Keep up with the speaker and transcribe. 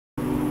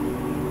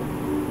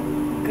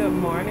Good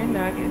morning,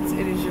 Nuggets.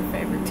 It is your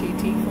favorite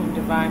TT from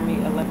Divine Me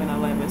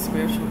 1111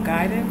 Spiritual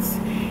Guidance,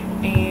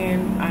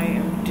 and I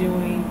am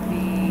doing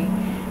the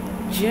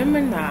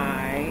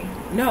Gemini.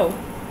 No,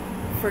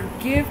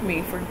 forgive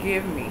me.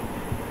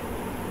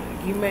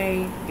 You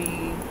may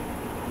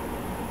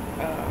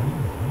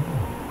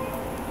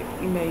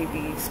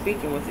be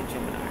speaking with a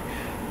Gemini.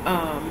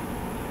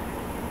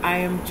 I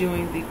am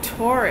doing the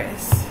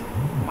Taurus.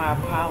 My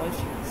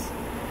apologies.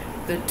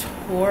 The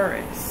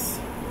Taurus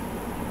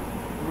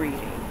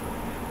reading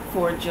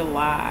for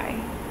July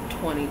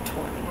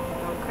 2020.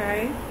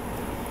 Okay?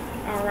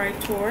 Alright,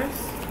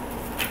 Taurus.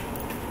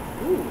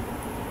 Ooh.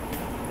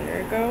 There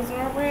it goes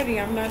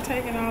already. I'm not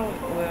taking all...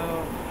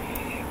 Well,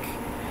 heck.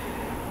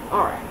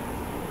 Alright.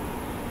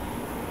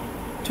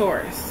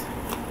 Taurus.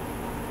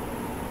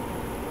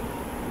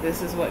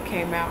 This is what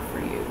came out for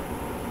you.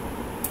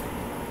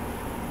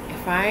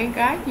 If I Ain't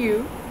Got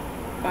You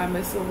by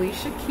Miss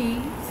Alicia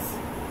Keys.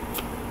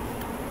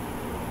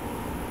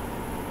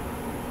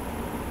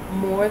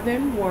 More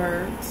Than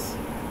Words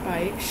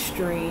by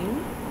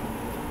Extreme.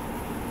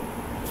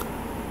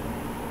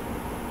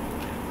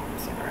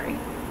 Sorry.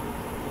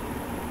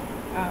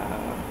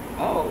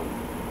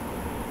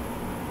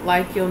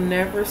 Like You'll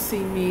Never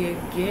See Me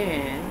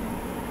Again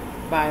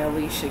by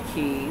Alicia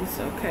Keys.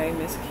 Okay,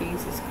 Miss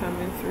Keys is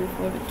coming through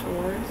for the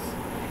Taurus.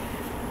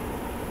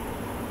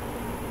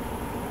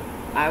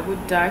 I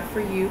Would Die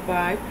For You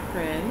by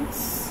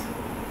Prince.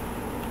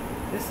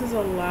 This is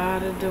a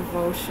lot of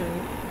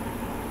devotion.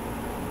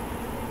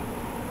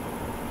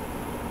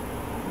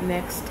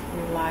 Next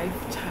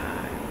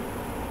Lifetime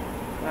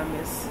by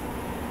Miss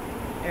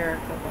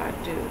Erica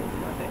Badu,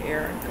 Mother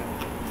Erica.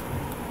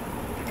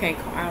 I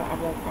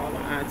won't call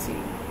her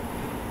auntie.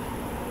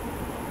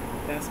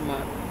 That's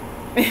mother.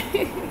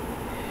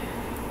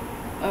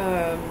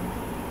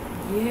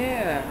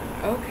 Yeah.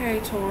 Okay,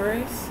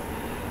 Taurus.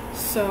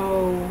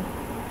 So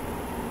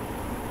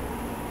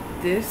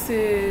this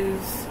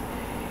is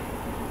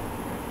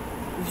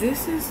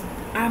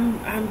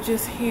I'm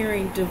just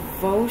hearing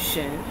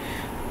devotion.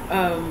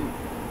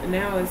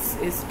 Now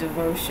it's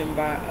devotion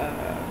by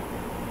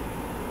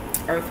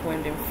Earth,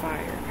 Wind, and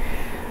Fire.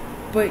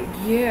 But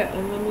yeah,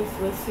 and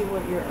let's see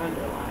what your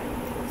underlying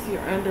is.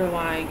 Your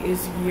underlying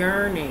is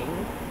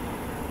Yearning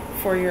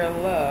for Your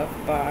Love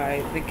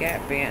by the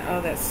Gap Band.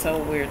 Oh, that's so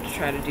weird to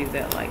try to do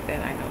that like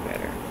that. I know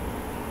better.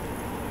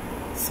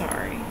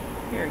 Sorry.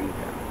 Here you go.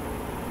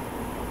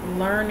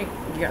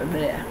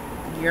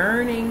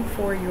 Yearning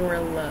for Your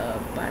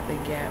Love by the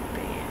Gap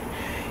Band.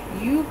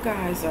 You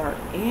guys are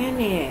in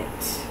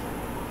it.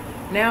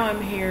 Now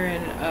I'm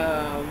hearing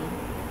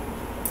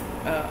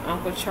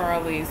Uncle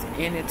Charlie's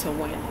In It to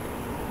Win It.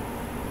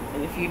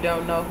 And if you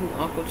don't know who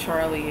Uncle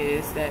Charlie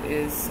is, that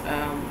is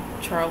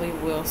Charlie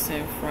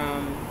Wilson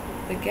from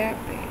the Gap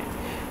Band.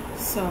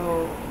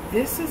 So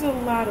this is a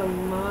lot of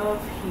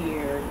love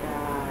here,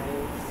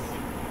 guys.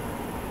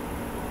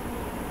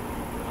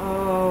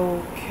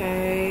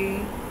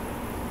 Okay.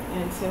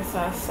 And since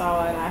I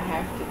saw it, I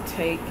have to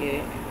take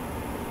it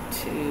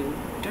to...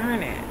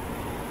 Darn it.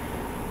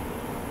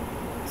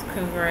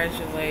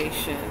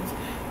 Congratulations.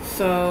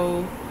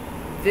 So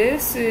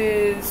this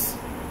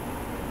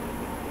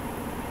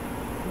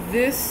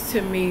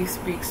to me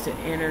speaks to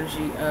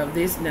energy of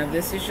this. Now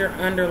this is your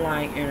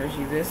underlying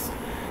energy. This,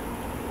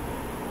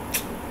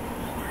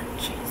 Lord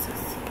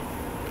Jesus,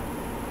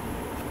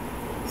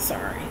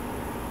 sorry.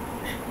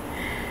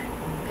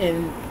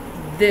 And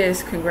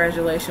this,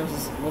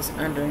 congratulations, was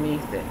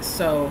underneath it.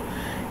 So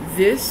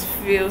this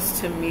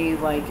feels to me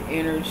like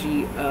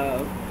energy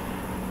of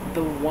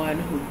the one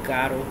who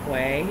got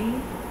away.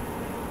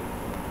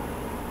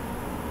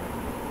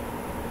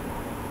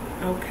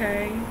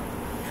 Okay,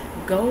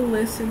 go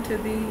listen to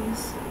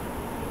these.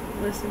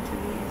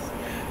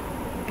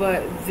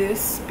 But this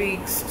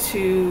speaks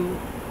to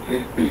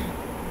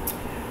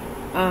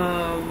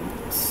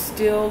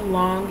still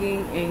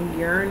longing and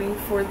yearning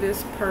for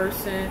this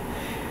person.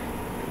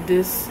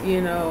 This,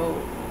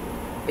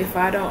 if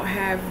I don't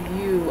have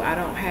you, I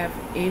don't have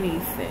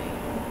anything.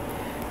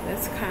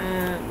 That's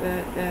kind of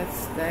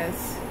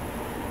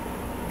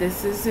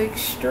this is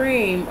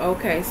extreme.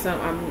 Okay, so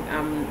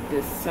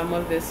some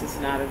of this is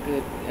not a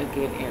good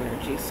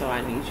energy, so I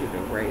need you to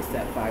raise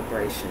that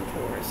vibration,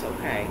 Taurus.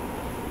 Okay,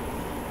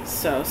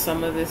 so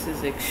some of this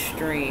is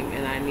extreme,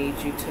 and I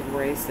need you to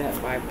raise that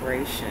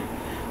vibration.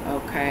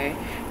 Okay,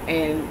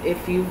 and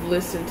if you've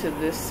listened to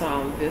this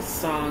song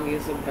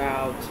is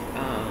about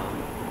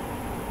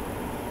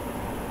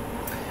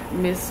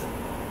Miss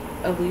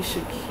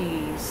Alicia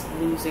Keys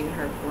losing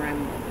her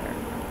grandmother.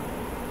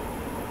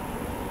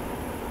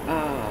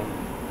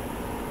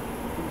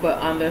 But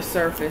on the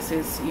surface,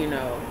 it's,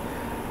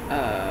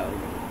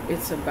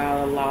 it's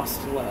about a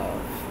lost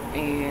love.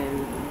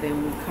 And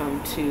then we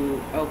come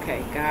to,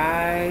 okay,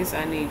 guys,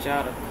 I need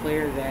y'all to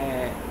clear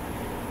that.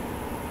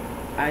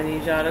 Okay? I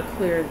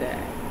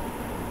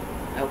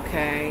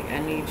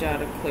need y'all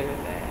to clear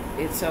that.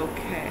 It's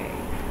okay.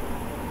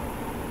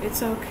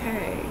 It's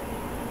okay.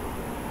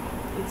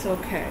 It's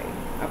okay.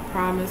 I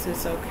promise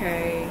it's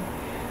okay.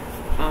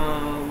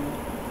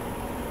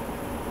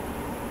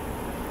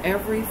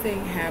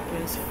 Everything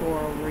happens for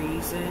a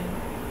reason,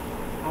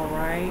 all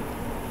right?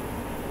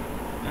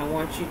 I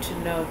want you to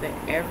know that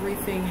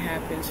everything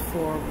happens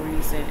for a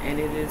reason, and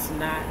it is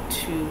not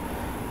to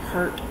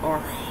hurt or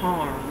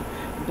harm,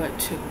 but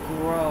to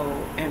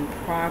grow and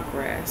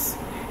progress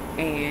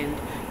and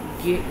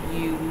get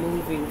you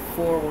moving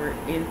forward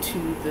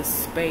into the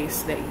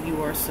space that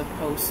you are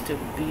supposed to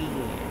be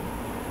in.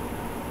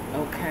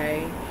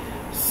 Okay?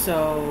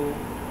 So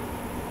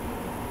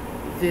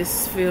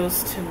this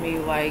feels to me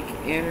like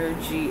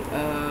energy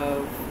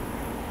of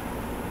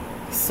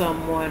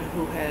someone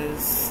who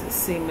has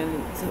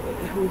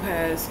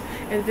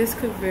and this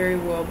could very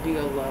well be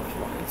a loved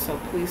one, so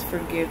please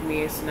forgive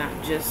me, it's not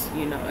just,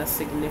 you know, a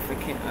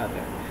significant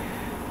other.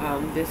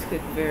 This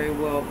could very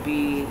well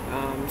be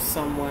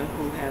someone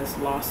who has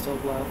lost a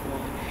loved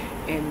one,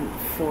 and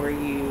for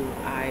you,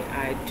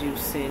 I do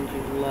send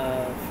you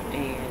love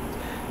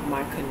and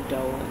my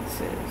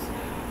condolences.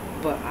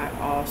 But I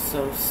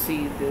also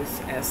see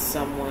this as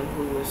someone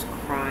who is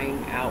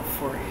crying out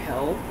for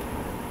help.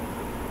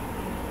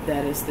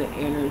 That is the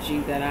energy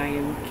that I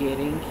am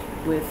getting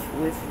with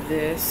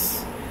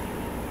this.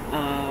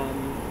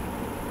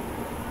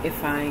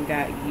 If I ain't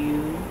got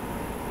you.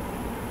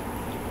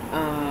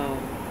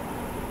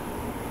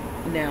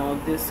 Now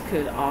this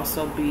could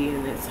also be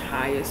in its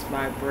highest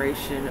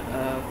vibration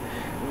of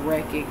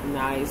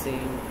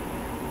recognizing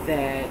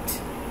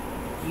that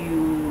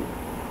you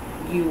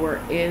were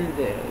in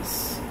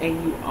this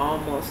and you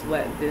almost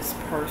let this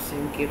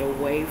person get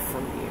away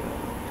from you,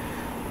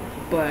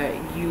 but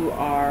you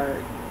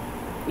are,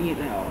 you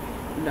know,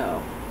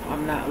 no,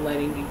 I'm not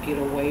letting you get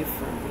away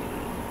from me.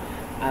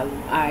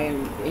 I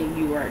am, and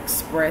you are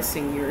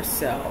expressing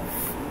yourself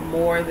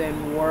more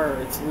than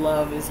words.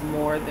 Love is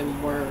more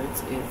than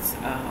words.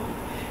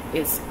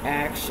 It's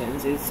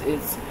actions.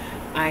 It's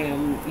I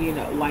am, you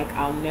know, like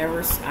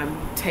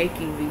I'm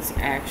taking these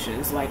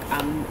actions like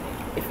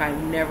if I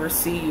never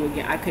see you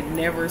again, I could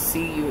never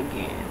see you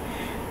again.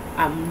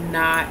 I'm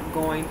not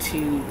going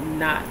to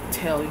not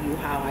tell you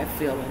how I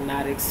feel and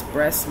not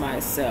express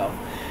myself.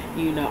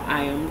 You know,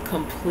 I am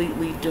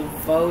completely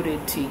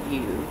devoted to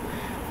you.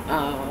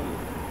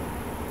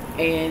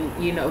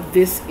 And, you know,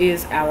 this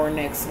is our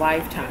next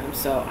lifetime.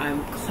 So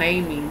I'm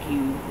claiming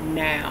you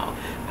now.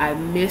 I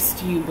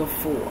missed you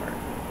before.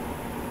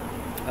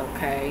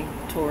 Okay,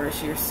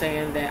 Taurus, you're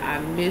saying that I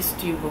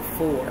missed you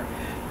before,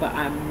 but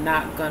I'm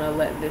not going to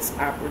let this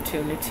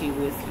opportunity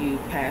with you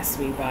pass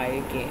me by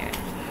again.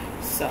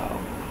 So,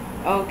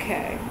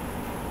 okay.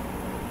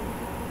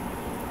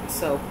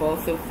 So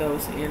both of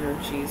those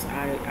energies,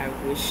 I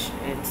wish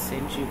and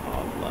send you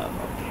all love,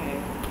 okay?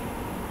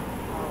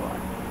 All right.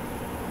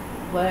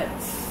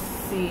 Let's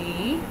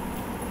see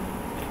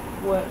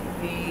what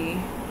the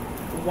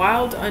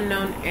wild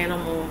unknown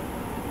animal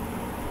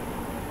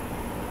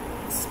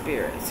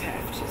spirits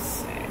have to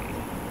say.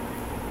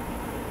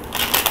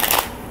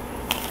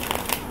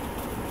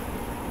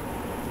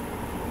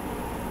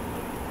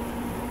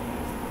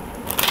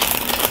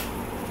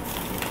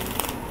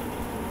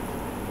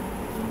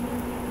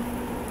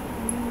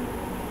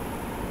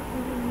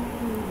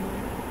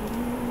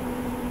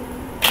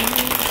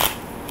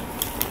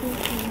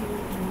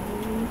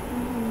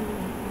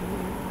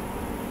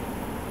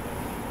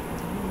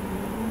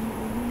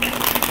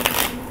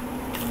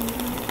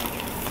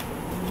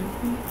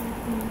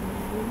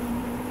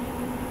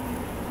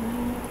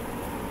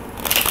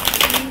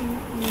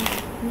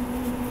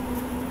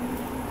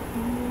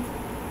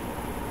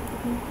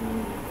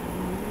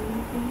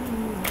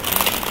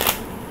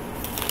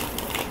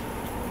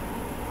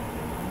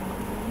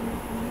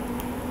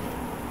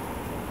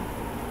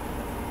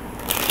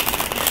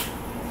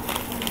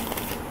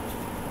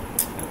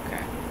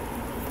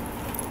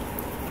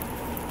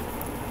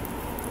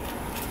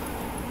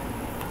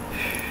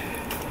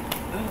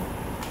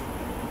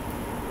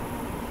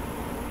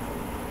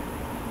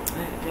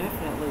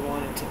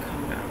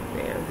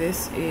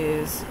 This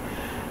is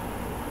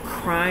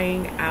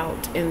crying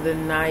out in the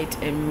night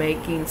and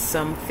making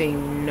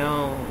something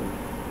known.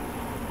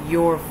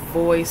 Your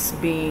voice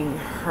being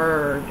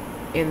heard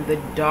in the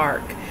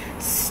dark.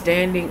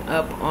 Standing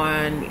up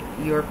on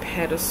your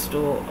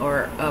pedestal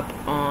or up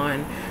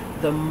on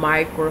the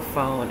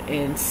microphone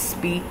and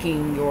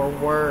speaking your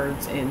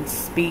words and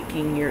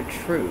speaking your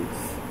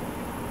truth.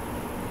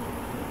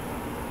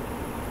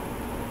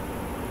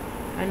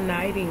 A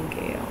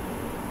nightingale.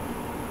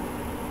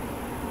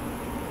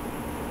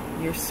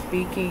 You're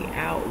speaking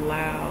out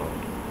loud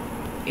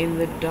in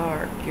the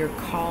dark. You're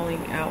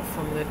calling out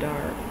from the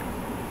dark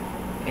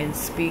and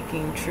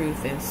speaking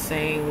truth and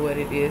saying what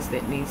it is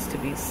that needs to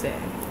be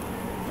said.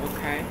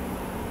 Okay?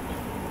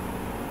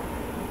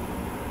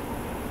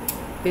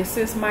 This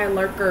is my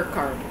lurker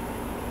card.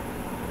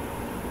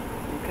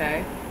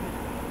 Okay?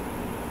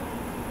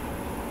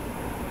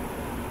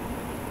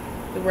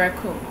 The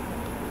raccoon.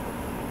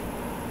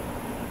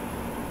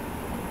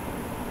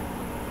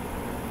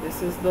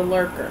 This is the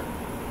lurker.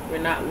 We're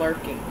not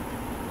lurking.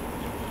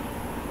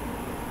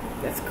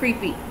 That's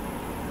creepy.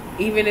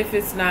 Even if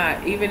it's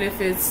not, even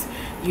if it's,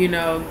 you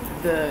know,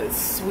 the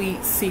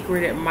sweet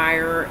secret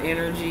admirer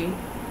energy.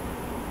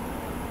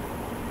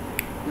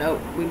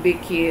 Nope, we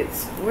big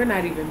kids. We're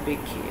not even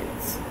big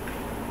kids.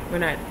 We're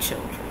not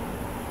children.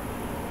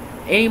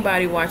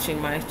 Anybody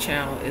watching my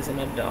channel is an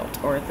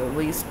adult, or at the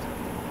least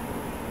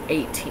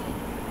 18.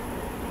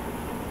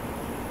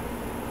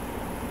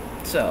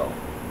 So,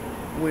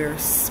 we're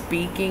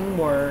speaking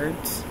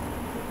words.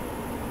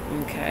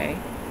 Okay?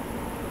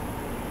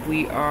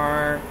 We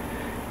are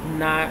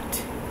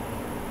not,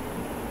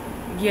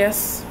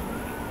 yes,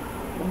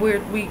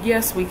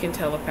 we can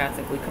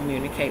telepathically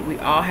communicate. We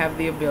all have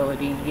the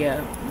ability.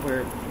 Yeah,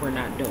 we're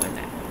not doing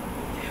that.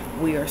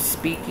 We are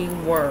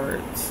speaking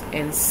words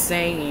and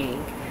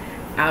saying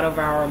out of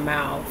our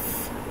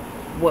mouth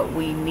what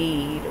we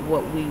need,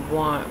 what we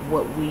want,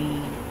 what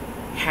we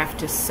have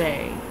to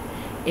say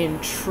in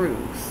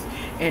truth,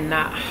 and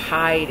not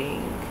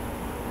hiding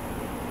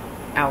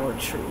our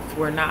truth.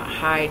 We're not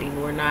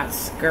hiding. We're not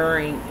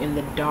scurrying in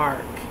the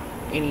dark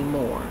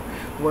anymore.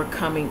 We're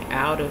coming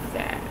out of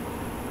that.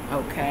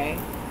 Okay?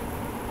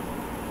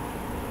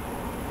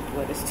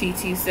 What does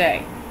TT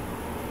say?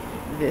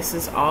 This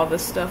is all the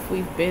stuff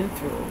we've been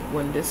through.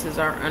 When this is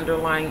our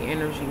underlying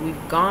energy,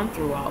 we've gone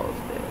through all of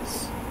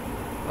this.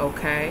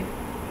 Okay?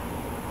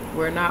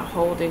 We're not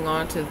holding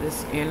on to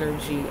this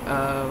energy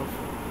of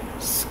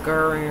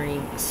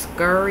scurrying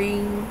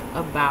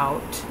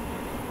about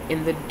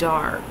in the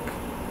dark.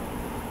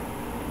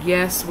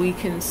 Yes, we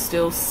can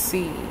still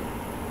see.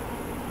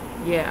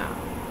 Yeah.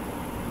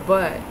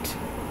 But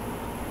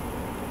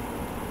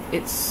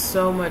it's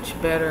so much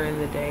better in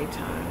the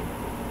daytime.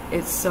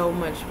 It's so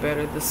much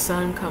better. The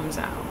sun comes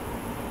out.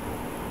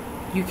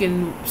 You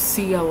can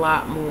see a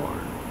lot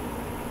more.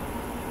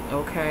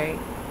 Okay?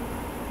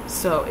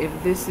 So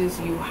if this is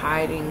you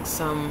hiding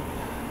some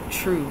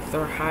truth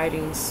or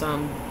hiding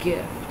some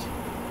gift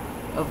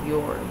of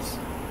yours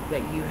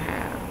that you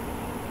have,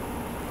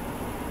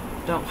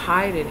 don't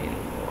hide it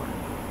anymore.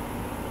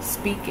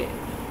 Speak it.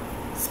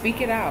 Speak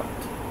it out.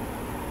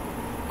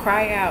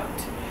 Cry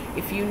out.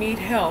 If you need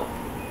help,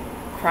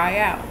 cry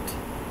out.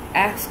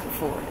 Ask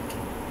for it.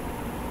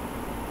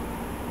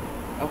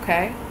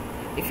 Okay?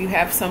 If you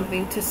have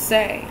something to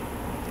say,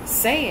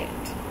 say it.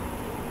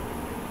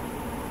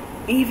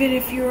 Even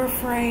if you're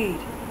afraid.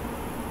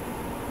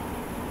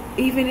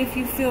 Even if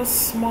you feel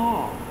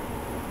small.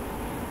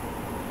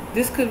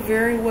 This could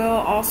very well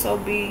also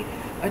be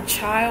a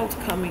child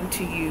coming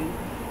to you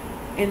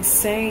and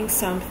saying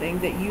something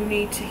that you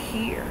need to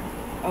hear.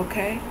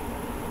 Okay?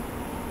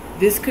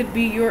 This could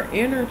be your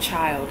inner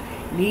child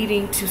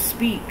needing to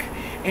speak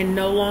and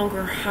no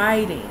longer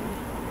hiding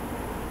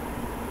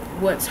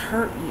what's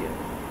hurt you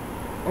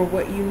or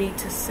what you need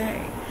to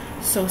say.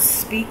 So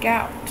speak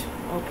out.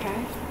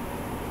 Okay?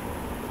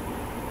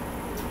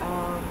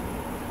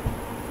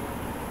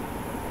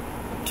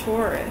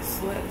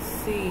 Taurus, let's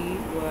see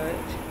what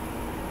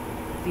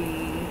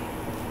the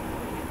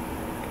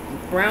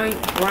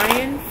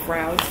Brian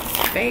Froud's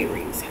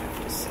fairies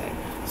have to say.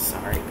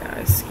 Sorry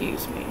guys,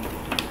 excuse me.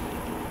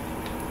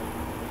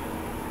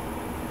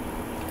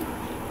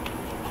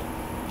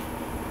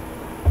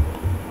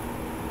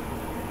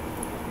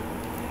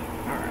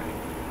 Alright.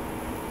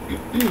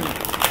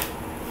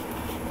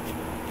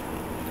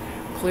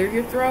 Clear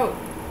your throat.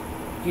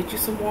 Get you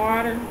some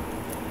water.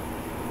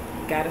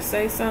 Gotta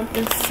say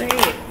something, say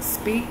it.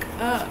 Speak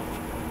up.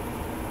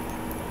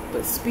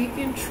 But speak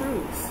in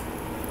truth.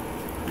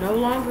 No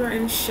longer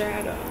in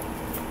shadow.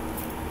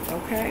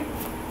 Okay?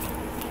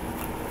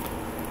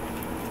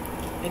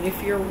 And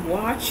if you're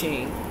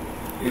watching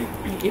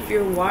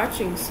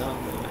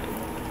someone,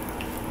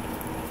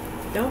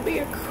 don't be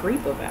a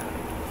creep about it.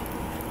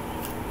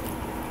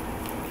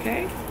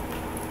 Okay?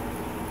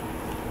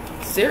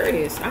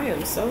 Serious. I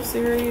am so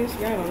serious.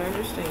 Y'all don't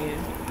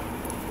understand.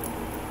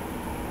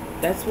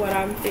 That's what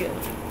I'm feeling.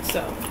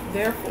 So,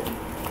 therefore,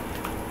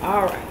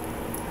 alright.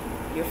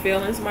 Your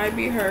feelings might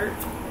be hurt.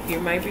 You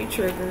might be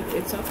triggered.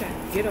 It's okay.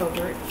 Get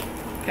over it.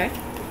 Okay?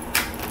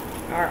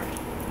 Alright.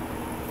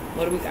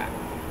 What do we got?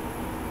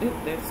 Oop,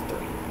 there's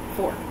 3.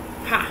 4.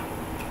 Ha!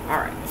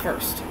 Alright,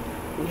 first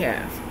we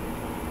have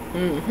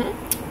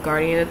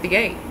Guardian at the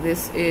Gate.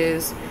 This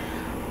is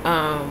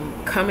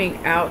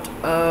coming out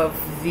of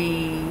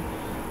the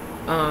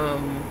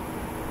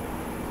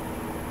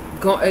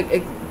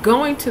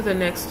going to the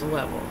next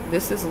level.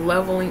 This is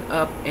leveling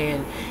up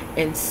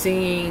and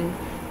seeing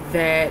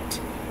that,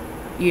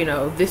 you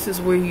know, this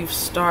is where you've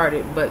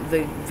started, but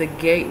the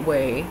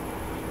gateway,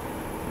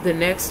 the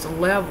next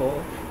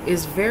level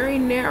is very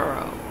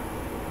narrow.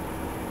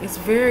 It's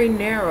very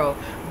narrow,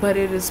 but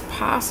it is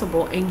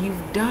possible, and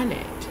you've done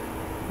it.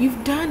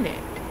 You've done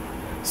it.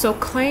 So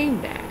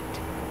claim that.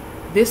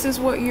 This is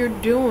what you're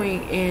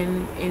doing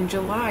in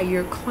July.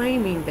 You're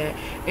claiming that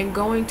and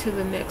going to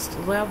the next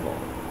level.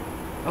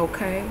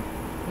 Okay?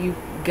 You've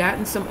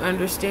gotten some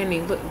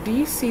understanding. Look, do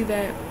you see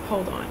that?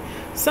 Hold on.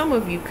 Some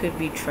of you could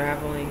be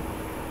traveling.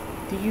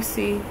 Do you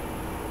see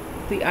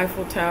the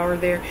Eiffel Tower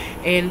there?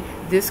 And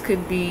this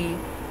could be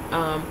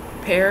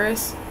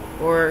Paris.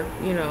 or,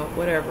 you know,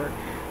 whatever.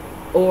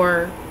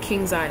 Or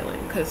Kings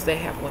Island, because they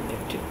have one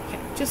there too. Okay.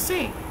 Just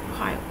saying.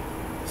 Ohio.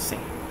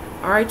 Saying.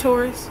 All right,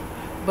 Taurus.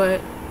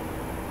 But,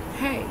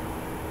 hey.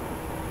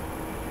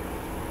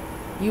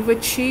 You've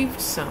achieved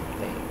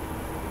something.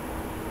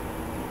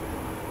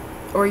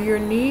 Or you're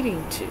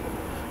needing to.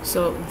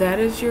 So that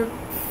is your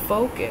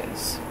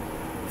focus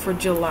for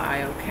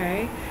July,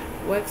 okay?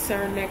 What's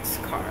our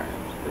next card?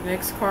 The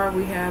next card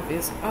we have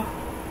is, oh,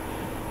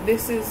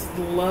 this is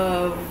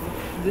love.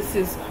 This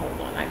is, hold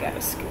on, I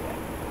gotta scoot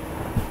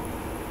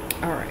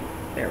up. All right,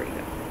 there we go,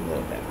 a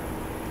little better.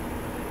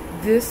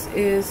 This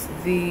is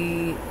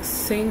the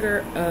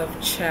Singer of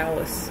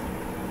Chalice.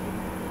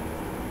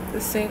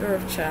 The Singer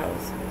of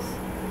Chalices.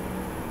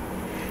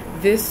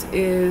 This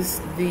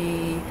is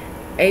the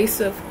Ace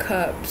of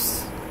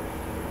Cups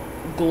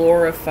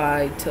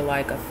glorified to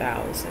like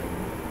 1,000.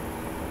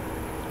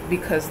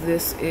 Because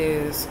this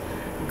is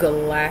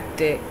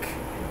galactic,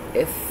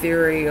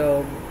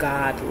 ethereal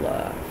God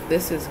love.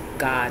 This is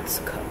God's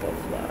cup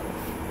of love.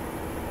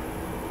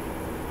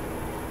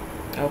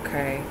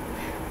 Okay?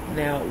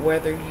 Now,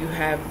 whether you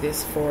have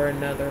this for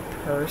another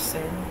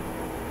person,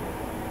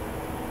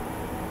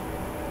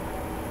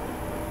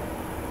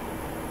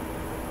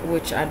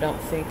 which I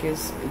don't think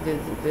is,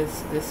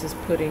 this is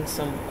putting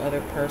some other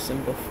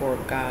person before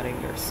God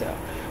and yourself.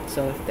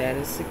 So if that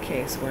is the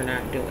case, we're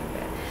not doing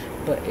that.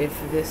 But if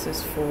this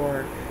is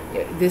for,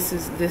 this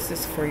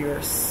is for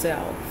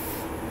yourself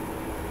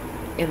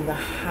in the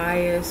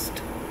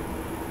highest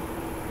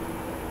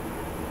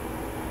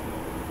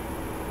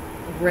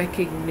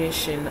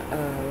recognition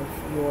of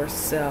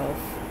yourself,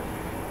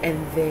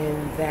 and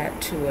then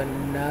that to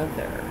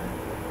another,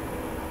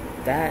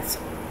 that's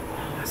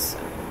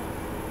awesome.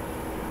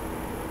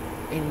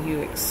 And you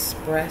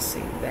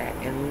expressing that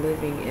and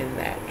living in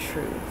that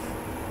truth.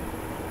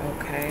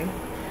 Okay?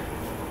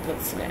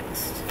 What's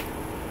next?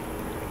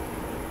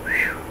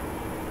 Whew.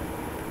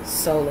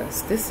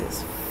 Solace. This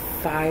is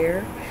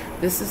fire.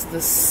 This is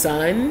the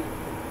sun.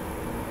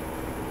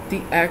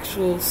 The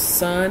actual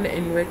sun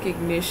in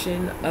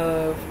recognition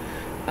of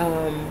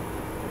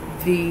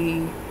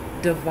the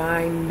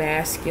divine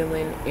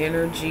masculine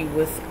energy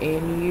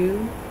within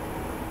you,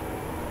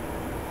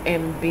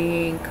 and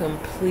being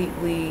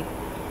completely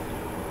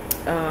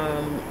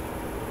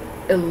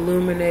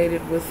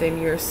illuminated within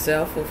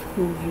yourself of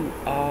who you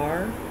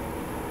are.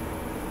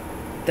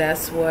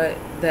 That's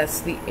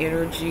the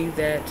energy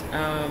that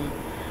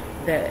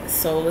that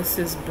Solace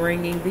is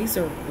bringing. These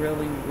are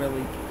really,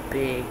 really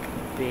big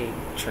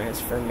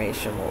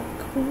transformational.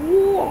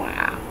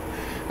 Wow.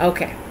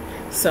 Okay,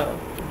 so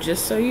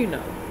just so you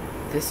know,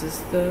 this is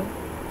the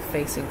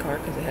facing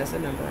card because it has a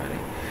number on it,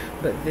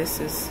 but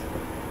this is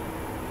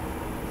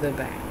the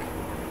back.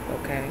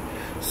 Okay,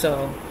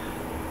 so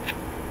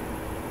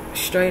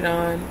straight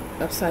on,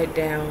 upside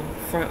down,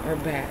 front or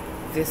back,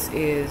 this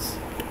is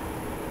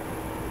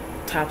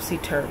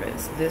topsy-turvy.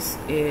 This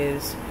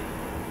is,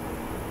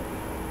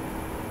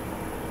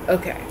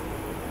 okay,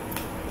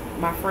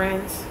 my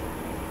friends,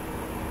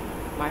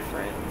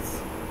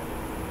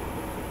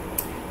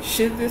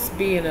 should this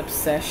be an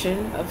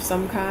obsession of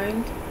some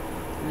kind?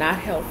 Not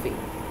healthy.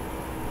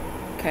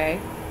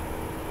 Okay?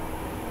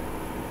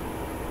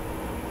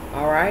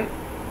 Alright?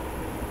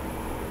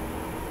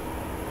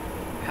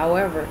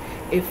 However,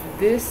 if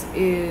this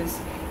is,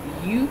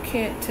 you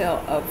can't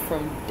tell up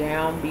from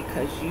down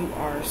because you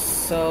are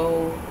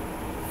so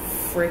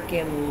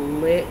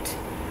freaking lit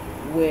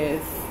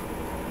with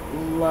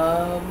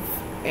love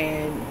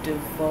and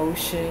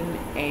devotion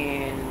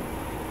and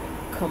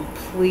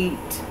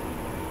complete,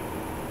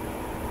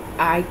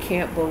 I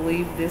can't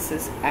believe this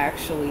is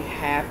actually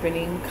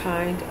happening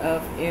kind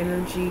of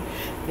energy,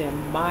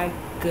 then my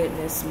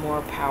goodness,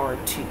 more power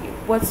to you.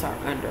 What's our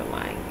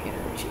underlying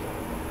energy?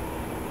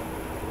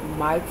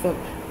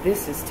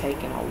 This is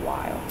taking a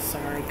while.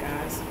 Sorry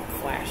guys, I'm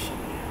flashing.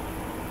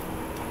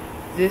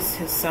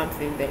 This is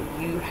something that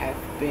you have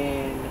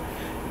been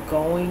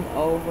going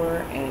over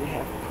and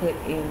have put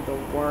in the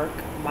work.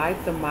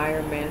 Mike the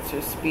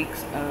Myromancer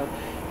speaks of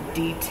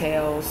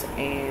details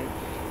and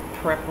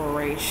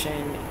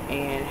preparation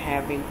and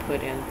having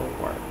put in the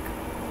work.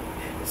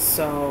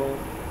 So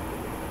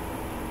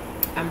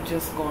I'm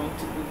just going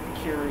to be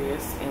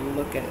curious and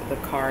look at the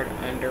card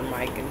under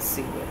Mike and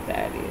see what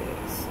that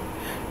is.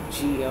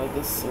 Geo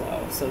the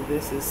Slow. So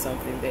this is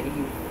something that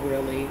you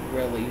really,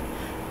 really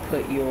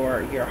put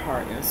your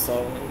heart and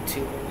soul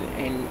into,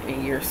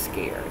 and you're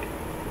scared.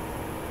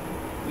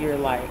 You're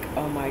like,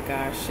 oh my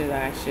gosh, should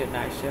I, shouldn't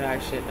I, should I,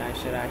 shouldn't I,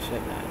 should I,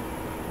 shouldn't I?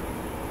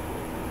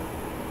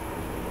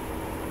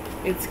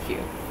 It's cute.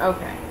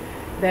 Okay.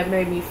 That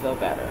made me feel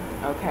better.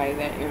 Okay.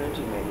 That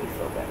energy made me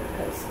feel better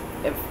because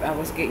if I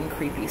was getting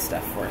creepy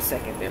stuff for a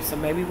second there. So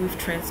maybe we've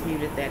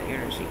transmuted that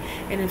energy.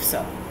 And if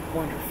so,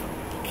 wonderful.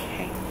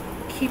 Okay.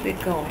 Keep it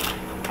going.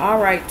 All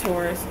right,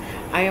 Taurus.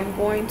 I am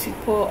going to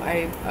pull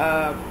a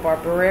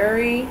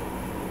Barbary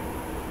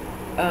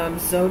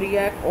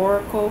Zodiac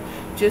Oracle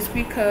just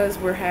because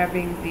we're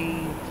having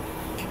the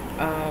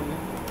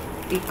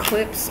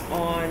eclipse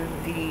on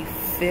the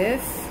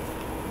 5th.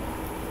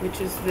 which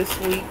is this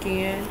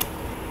weekend.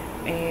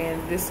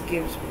 And this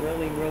gives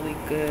really, really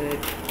good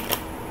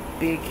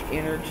big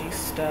energy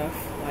stuff,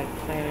 like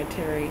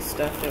planetary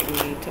stuff that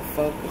we need to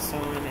focus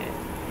on, and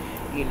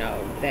you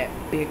know, that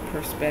big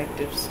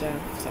perspective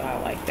stuff. So I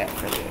like that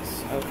for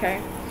this.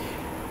 Okay,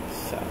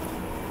 so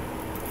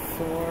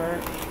for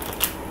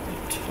the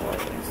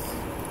Taurus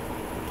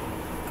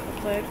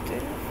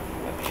collective,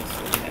 what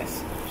is the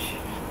message?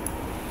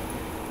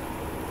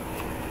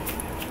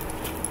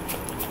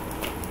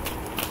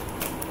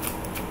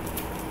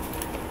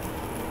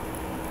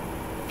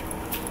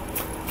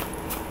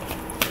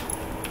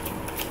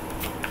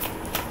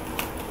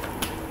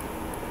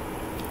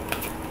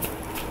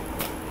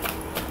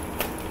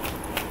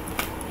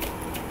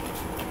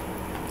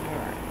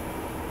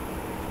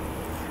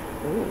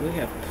 We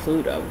have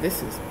Pluto.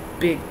 This is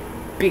big,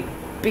 big,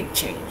 big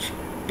change.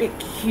 Big,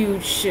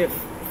 huge shift.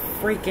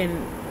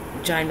 Freaking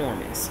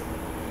ginormous.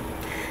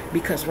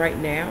 Because right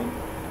now,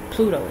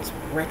 Pluto is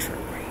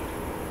retrograde.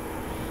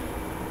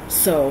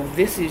 So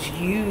this is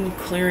you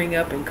clearing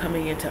up and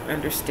coming into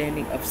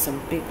understanding of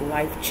some big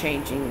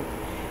life-changing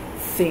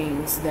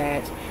things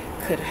that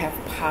could have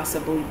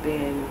possibly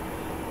been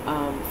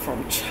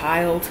from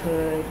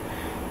childhood.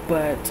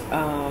 But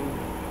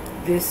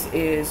this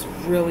is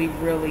really,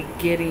 really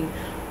getting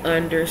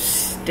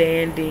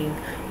understanding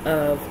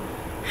of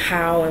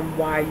how and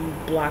why you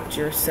blocked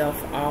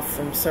yourself off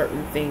from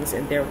certain things,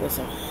 and there was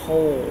a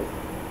hole.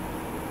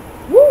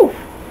 Woo!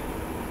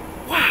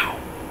 Wow!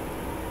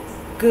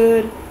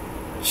 Good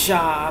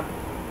job,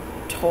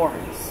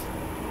 Taurus.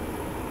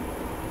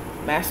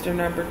 Master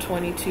number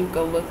 22,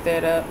 go look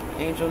that up.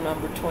 Angel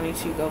number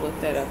 22, go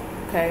look that up.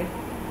 Okay?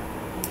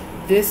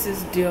 This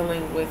is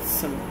dealing with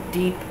some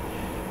deep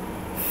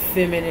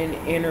feminine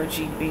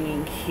energy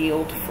being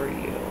healed for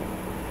you.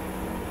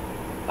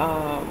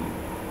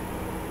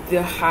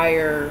 The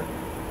higher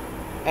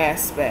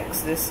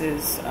aspects. This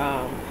is,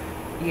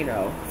 you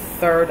know,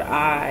 third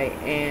eye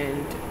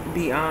and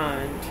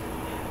beyond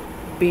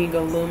being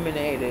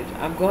illuminated.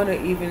 I'm going to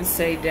even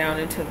say down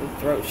into the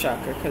throat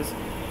chakra, because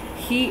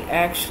he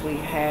actually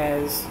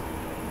has,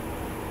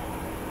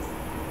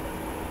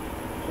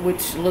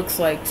 which looks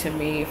like to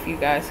me, if you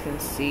guys can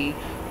see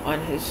on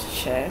his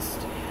chest,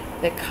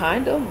 that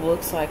kind of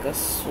looks like a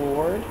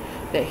sword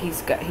that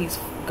he's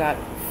got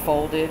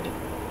folded.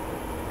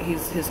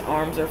 His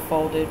arms are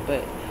folded,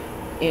 but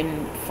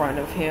in front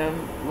of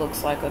him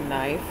looks like a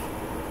knife.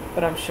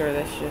 But I'm sure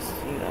that's just,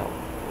 you know,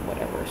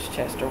 whatever, his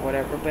chest or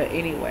whatever. But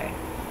anyway,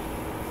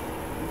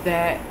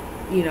 that,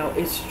 you know,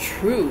 it's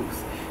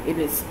truth. It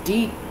is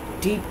deep,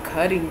 deep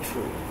cutting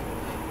truth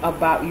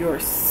about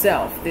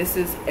yourself. This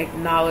is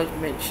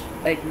acknowledgement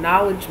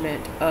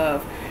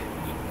of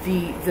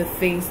the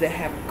things that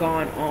have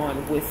gone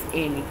on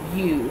within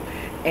you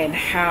and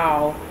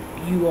how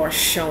you are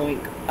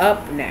showing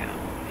up now.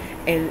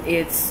 And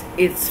it's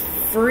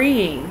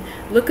freeing.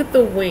 Look at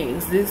the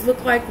wings. These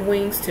look like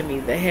wings to me.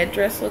 The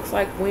headdress looks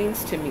like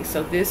wings to me.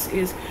 So this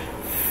is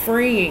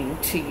freeing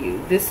to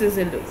you. This is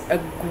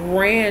a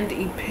grand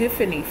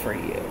epiphany for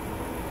you.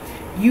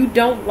 You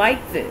don't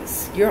like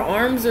this. Your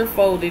arms are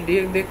folded.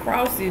 They're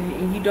crossing,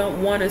 and you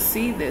don't want to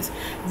see this.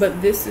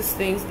 But this is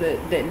things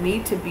that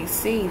need to be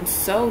seen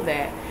so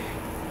that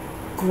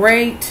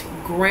great,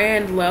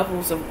 grand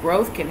levels of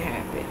growth can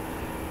happen.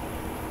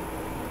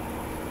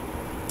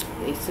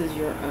 This is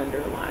your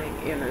underlying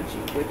energy,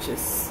 which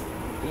is,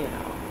 you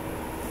know,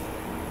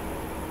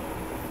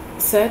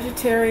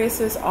 Sagittarius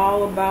is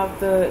all about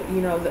the, you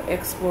know, the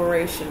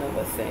exploration of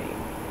a thing.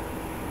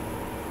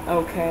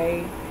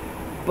 Okay?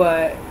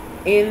 But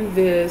in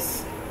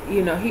this,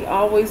 you know, he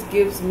always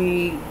gives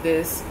me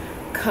this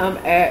come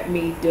at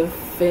me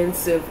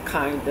defensive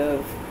kind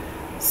of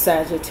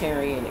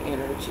Sagittarian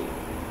energy.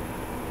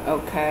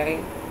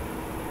 Okay?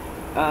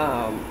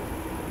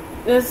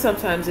 And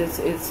sometimes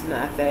it's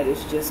not that.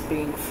 It's just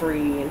being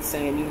free and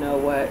saying, you know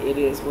what, it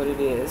is what it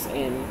is,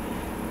 and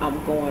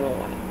I'm going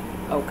on.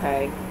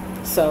 Okay?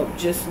 So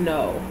just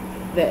know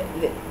that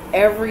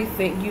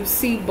everything, you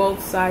see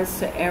both sides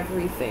to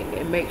everything,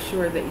 and make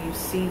sure that you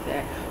see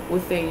that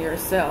within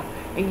yourself,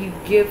 and you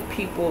give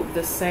people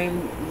the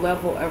same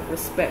level of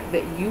respect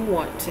that you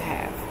want to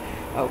have.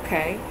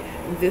 Okay?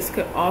 This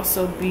could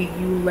also be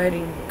you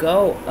letting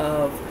go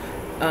of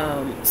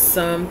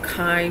some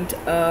kind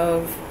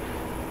of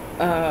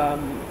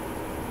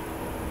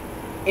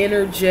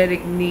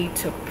energetic need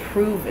to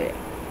prove it.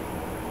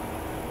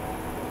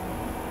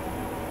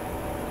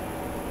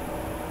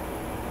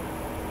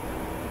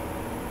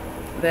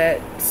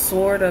 That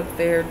sword up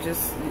there,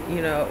 just,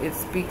 you know, it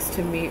speaks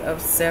to me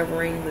of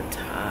severing the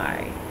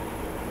tie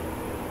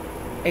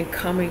and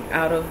coming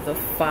out of the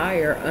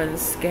fire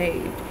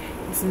unscathed.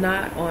 It's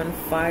not on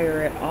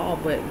fire at all,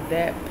 but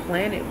that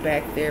planet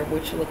back there,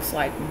 which looks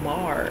like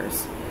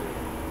Mars,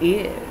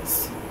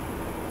 is.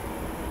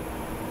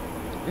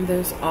 And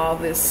there's all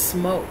this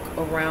smoke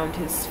around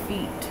his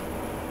feet.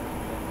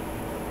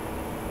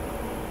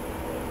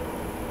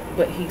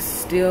 But he's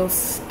still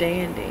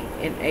standing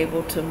and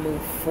able to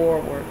move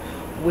forward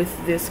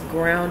with this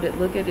grounded,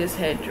 look at his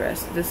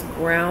headdress, this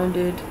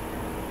grounded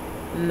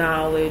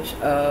knowledge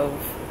of,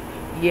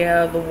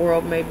 yeah, the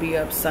world may be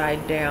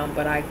upside down,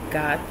 but I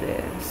got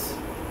this.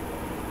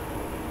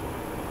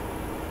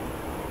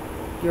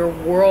 Your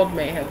world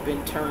may have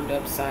been turned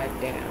upside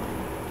down,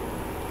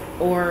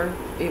 or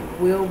it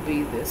will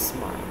be this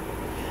month,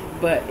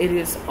 but it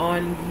is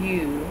on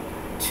you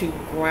to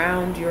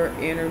ground your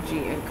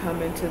energy and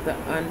come into the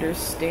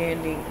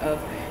understanding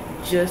of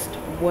just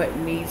what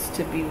needs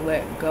to be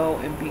let go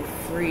and be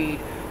freed,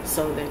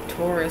 so that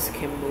Taurus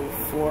can move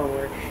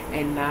forward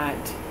and not,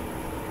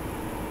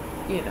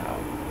 you know,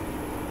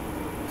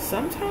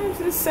 sometimes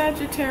this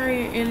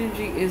Sagittarian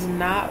energy is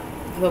not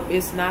the,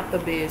 it's not the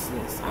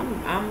business.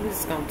 I'm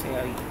just gonna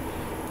tell you,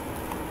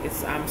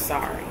 I'm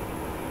sorry,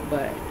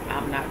 but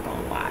I'm not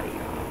gonna lie to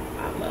y'all.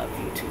 I love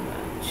you too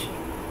much.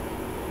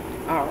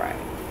 All right,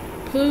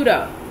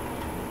 Pluto.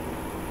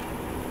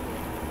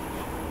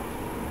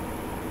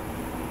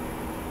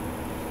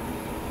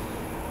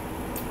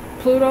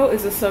 Pluto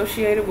is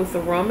associated with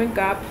the Roman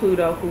god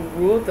Pluto, who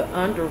ruled the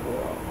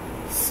underworld.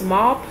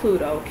 Small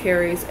Pluto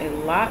carries a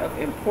lot of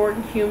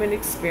important human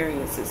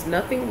experiences,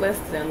 nothing less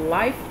than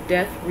life,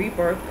 death,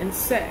 rebirth, and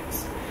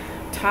sex.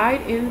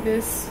 Tied in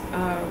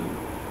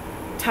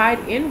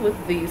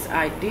with these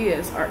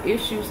ideas are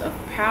issues of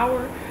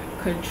power,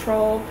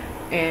 control,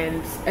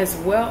 and as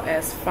well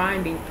as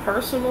finding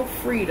personal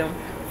freedom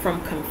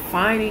from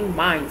confining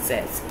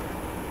mindsets.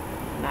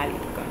 I'm not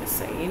even going to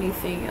say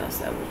anything else.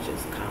 That was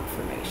just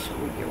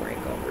confirmation. We get ready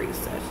to go read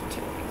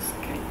Sagittarius.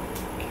 Okay.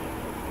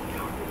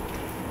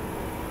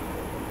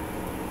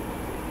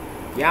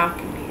 Y'all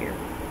can hear.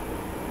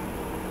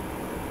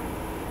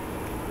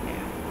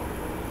 Now,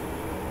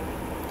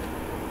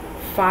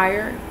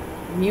 fire,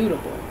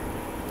 mutable.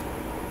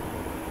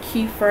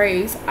 Key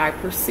phrase, I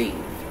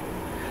perceive.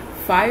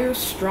 Fire's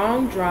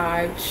strong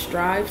drive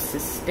strives to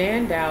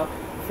stand out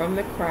from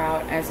the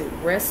crowd as it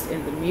rests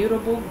in the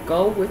mutable,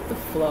 go with the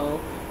flow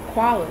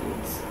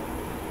qualities.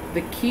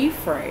 The key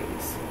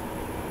phrase,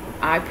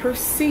 I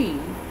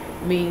perceive,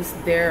 means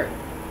there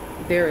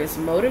is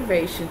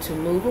motivation to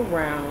move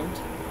around,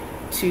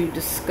 to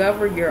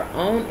discover your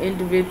own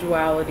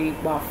individuality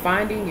while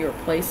finding your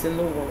place in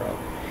the world.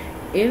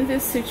 In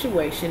this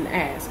situation,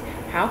 ask,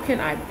 how can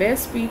I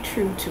best be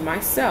true to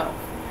myself?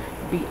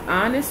 Be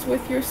honest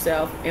with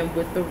yourself and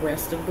with the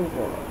rest of the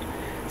world.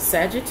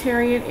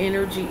 Sagittarian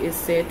energy is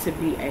said to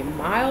be a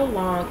mile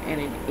long and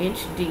an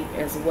inch deep,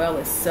 as well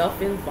as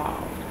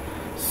self-involved.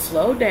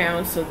 Slow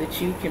down so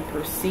that you can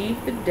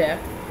perceive the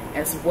depth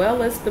as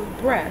well as the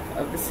breadth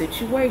of the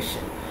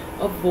situation.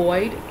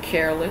 Avoid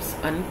careless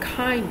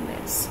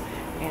unkindness.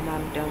 And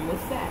I'm done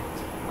with that.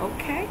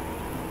 Okay?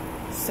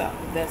 So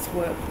that's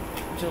what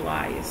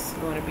July is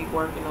going to be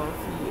working on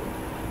for you,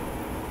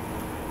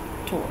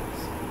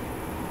 Taurus.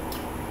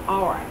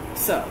 Alright,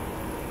 so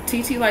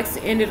TT likes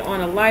to end it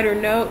on a lighter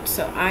note,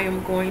 so I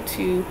am going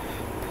to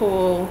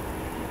pull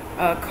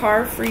a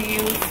card for you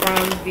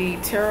from the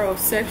Tarot of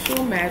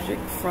Sexual Magic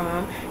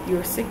from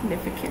your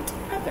significant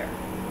other.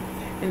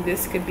 And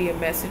this could be a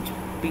message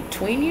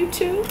between you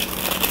two,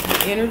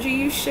 the energy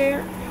you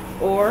share,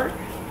 or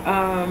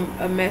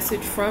a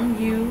message from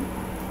you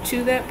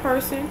to that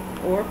person,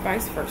 or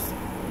vice versa.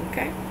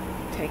 Okay?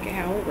 Take it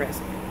how it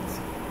resonates.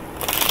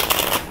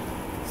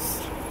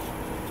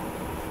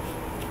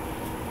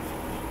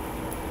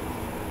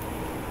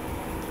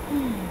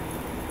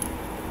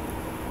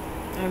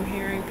 I'm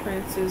hearing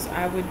Prince's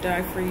I Would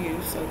Die For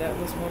You, so that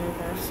was one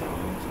of our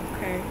songs,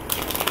 okay?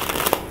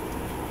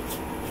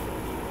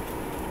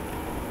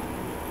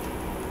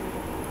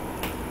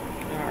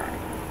 Alright.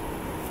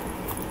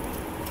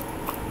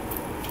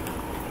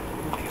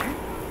 Okay.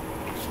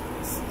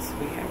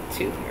 We have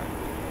two here.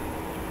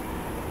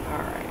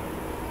 Alright.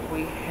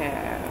 We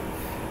have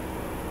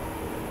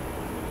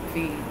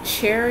the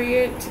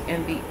Chariot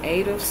and the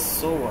Eight of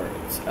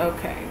Swords.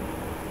 Okay.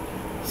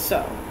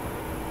 So,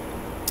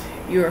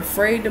 you're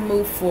afraid to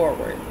move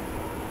forward,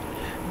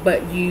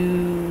 but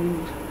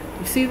you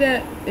see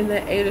that in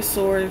the Eight of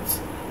Swords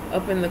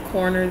up in the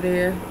corner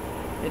there,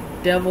 the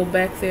devil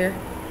back there?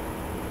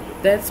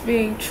 That's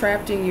being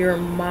trapped in your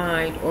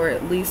mind, or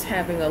at least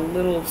having a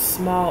little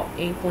small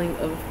inkling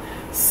of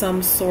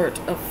some sort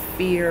of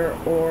fear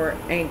or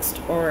angst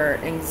or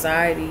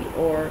anxiety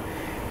or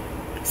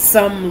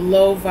some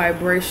low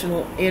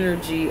vibrational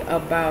energy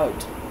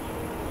about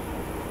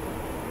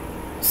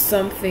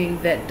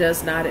something that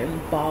does not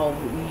involve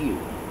you.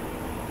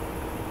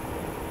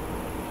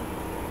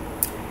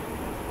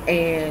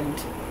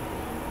 And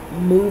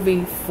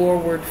moving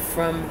forward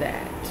from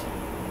that,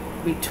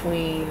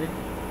 between,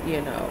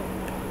 you know,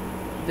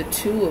 the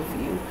two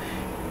of you,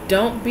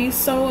 don't be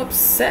so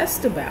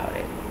obsessed about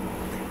it.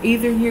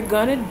 Either you're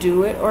gonna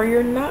do it or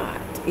you're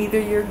not. Either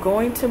you're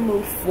going to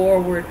move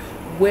forward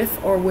with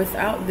or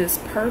without this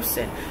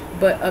person,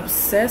 but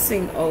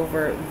obsessing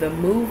over the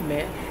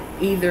movement,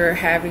 either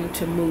having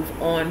to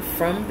move on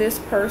from this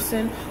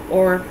person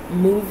or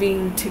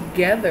moving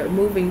together,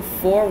 moving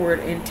forward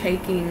and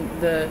taking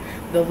the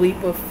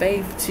leap of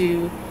faith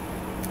to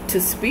to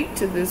speak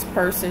to this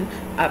person,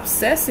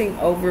 obsessing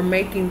over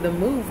making the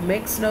move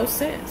makes no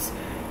sense.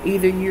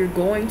 Either you're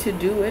going to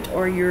do it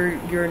or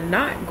you're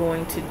not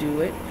going to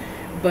do it.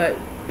 But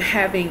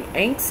having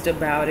angst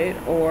about it,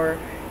 or,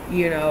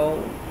 you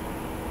know,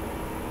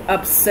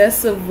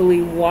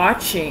 obsessively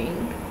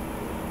watching.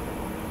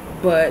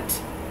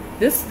 But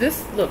this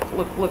look at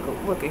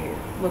here.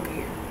 Look at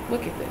here.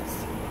 Look at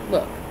this.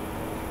 Look.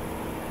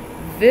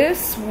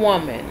 This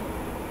woman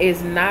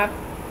is not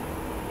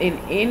in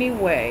any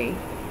way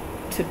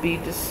to be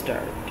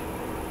disturbed,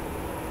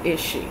 is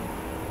she?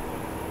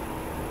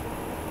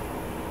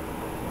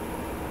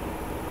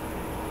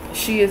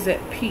 She is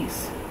at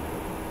peace.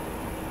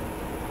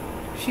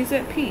 She's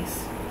at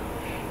peace.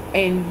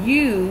 And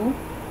you,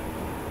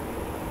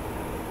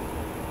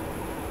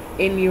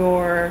 in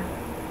your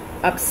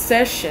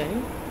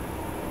obsession,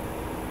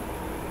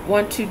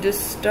 want to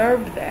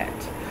disturb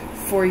that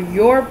for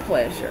your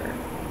pleasure,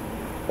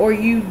 or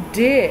you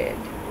did.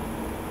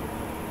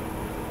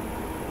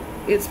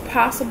 It's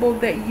possible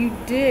that you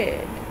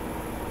did.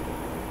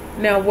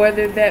 Now,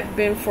 whether that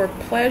been for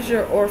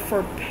pleasure or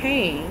for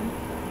pain,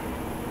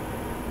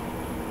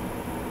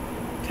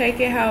 take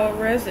it how it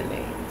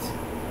resonates.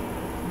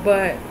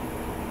 But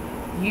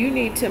you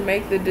need to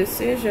make the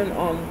decision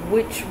on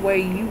which way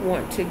you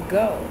want to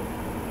go.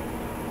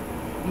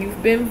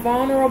 You've been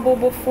vulnerable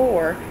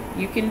before.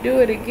 You can do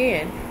it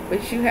again.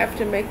 But you have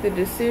to make the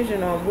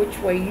decision on which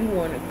way you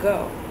want to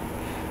go.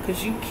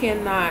 Because you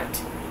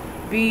cannot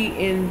be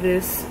in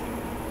this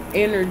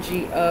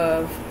energy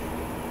of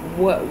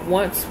what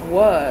once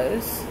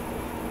was,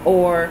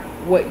 or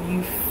what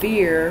you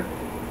fear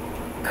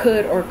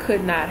could or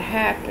could not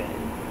happen,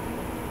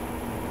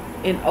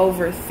 and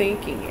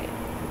overthinking it.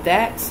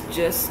 That's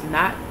just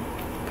not,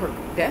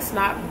 that's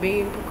not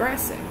being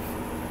progressive.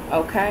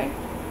 Okay?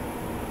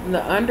 And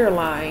the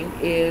underlying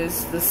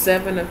is the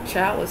 7 of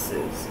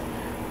chalices.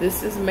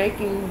 This is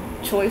making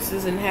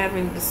choices and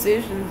having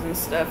decisions and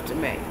stuff to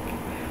make.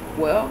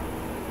 Well,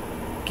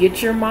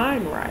 get your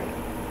mind right.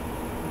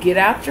 Get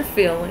out your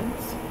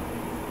feelings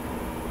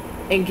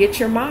and get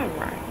your mind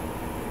right.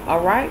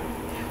 All right?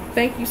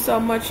 Thank you so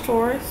much,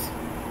 Taurus.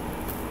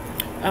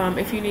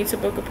 If you need to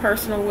book a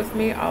personal with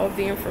me, all of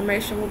the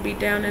information will be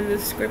down in the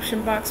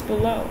description box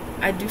below.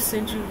 I do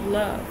send you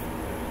love,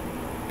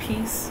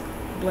 peace,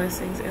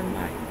 blessings, and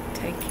light.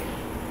 Take care.